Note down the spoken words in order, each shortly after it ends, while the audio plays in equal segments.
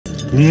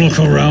Look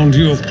around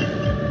you.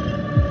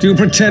 Do you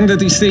pretend that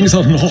these things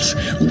are not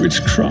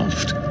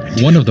witchcraft?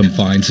 One of them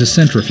finds a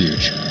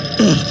centrifuge.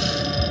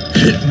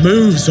 It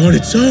moves on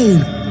its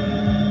own.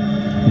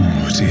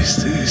 What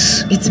is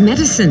this? It's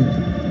medicine.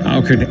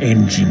 How can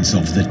engines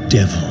of the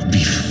devil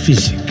be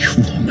physic,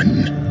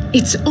 woman?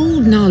 It's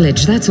old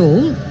knowledge, that's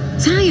all.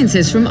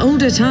 Sciences from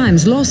older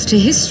times lost to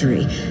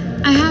history.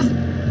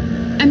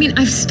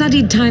 I've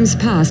studied times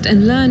past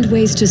and learned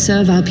ways to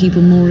serve our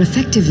people more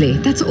effectively.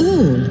 That's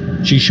all.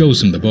 She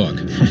shows him the book.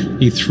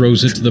 He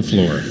throws it to the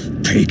floor.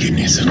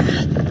 Paganism.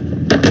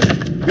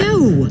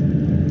 No!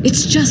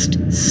 It's just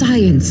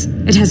science.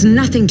 It has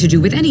nothing to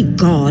do with any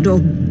god or...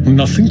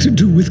 Nothing to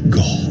do with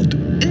God?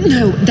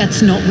 No,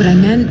 that's not what I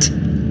meant.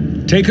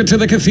 Take her to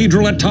the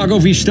cathedral at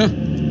Targovista.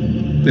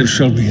 There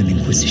shall be an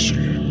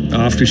inquisition.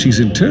 After she's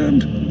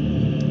interned,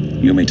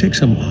 you may take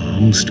some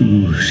alms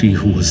to she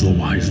who was the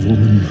wise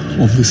woman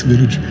of this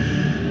village.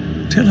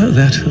 Tell her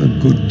that a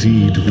good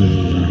deed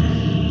will